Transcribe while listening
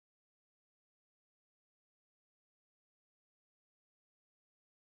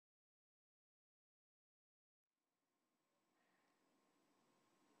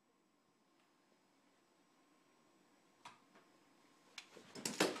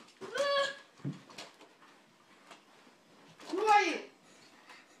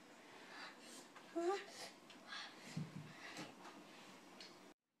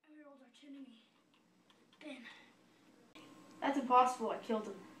impossible. I killed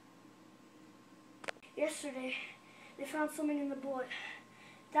him. Yesterday, they found something in the bullet.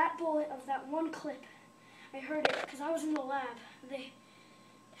 That bullet of that one clip. I heard it because I was in the lab.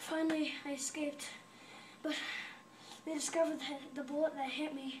 Finally, I escaped. But they discovered that the bullet that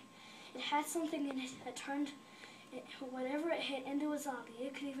hit me, it had something in it that turned whatever it hit into a zombie.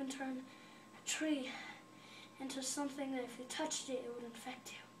 It could even turn a tree into something that if you touched it, it would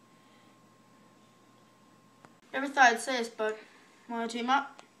infect you. Never thought I'd say this, but want to team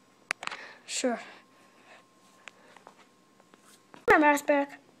up? Sure. My mask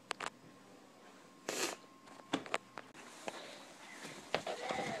back.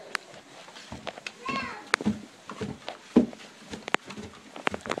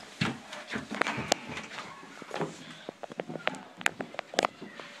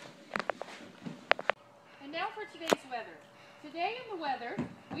 And now for today's weather. Today in the weather,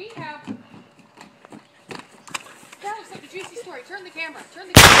 we have... That looks like a juicy story. Turn the camera. Turn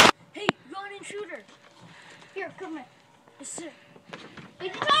the camera. Hey, going intruder. Here, come here. Yes, sir.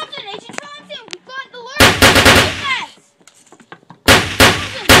 Agent Thompson! Agent Thompson! We got an alert! Yes!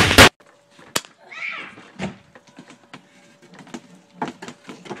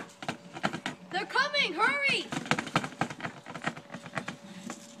 They're coming! Hurry!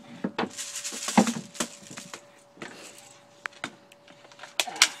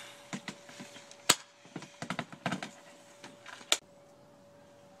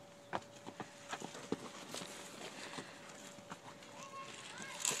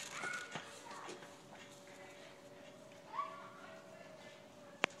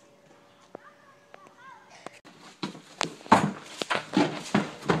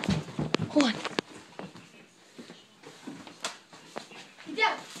 Hold on.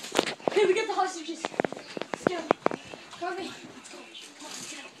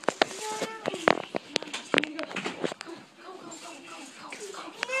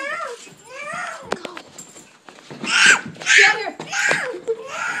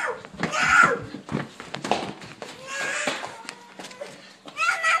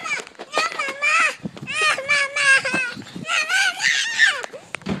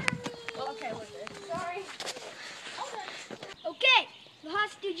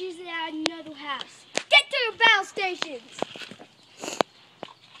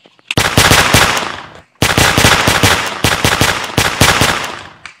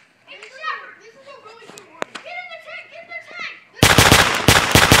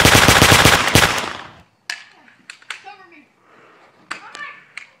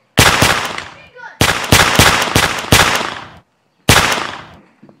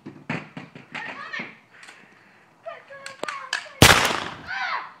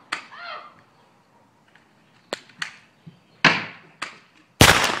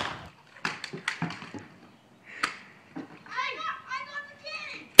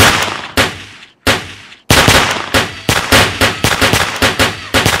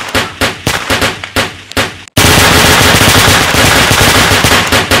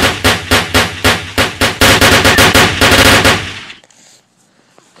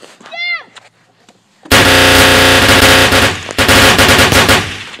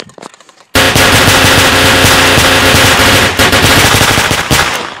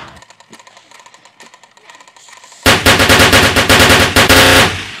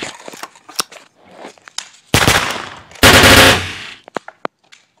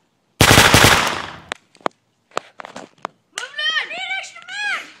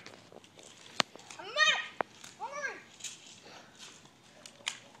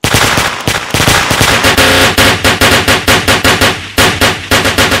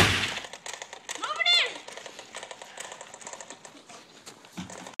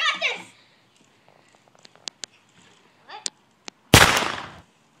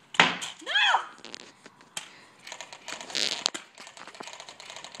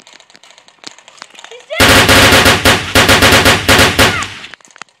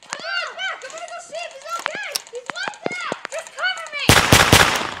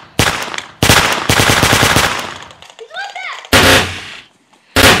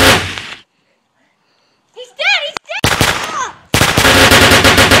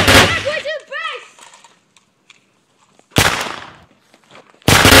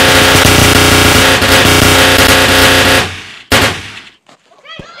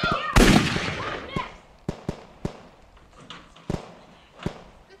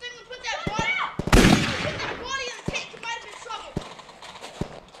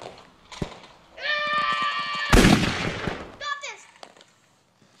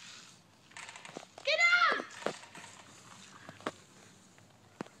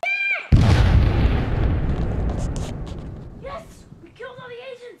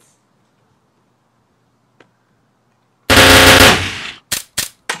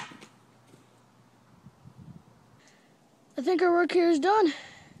 I think our work here is done.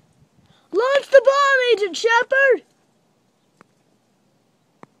 Launch the bomb, Agent Shepard!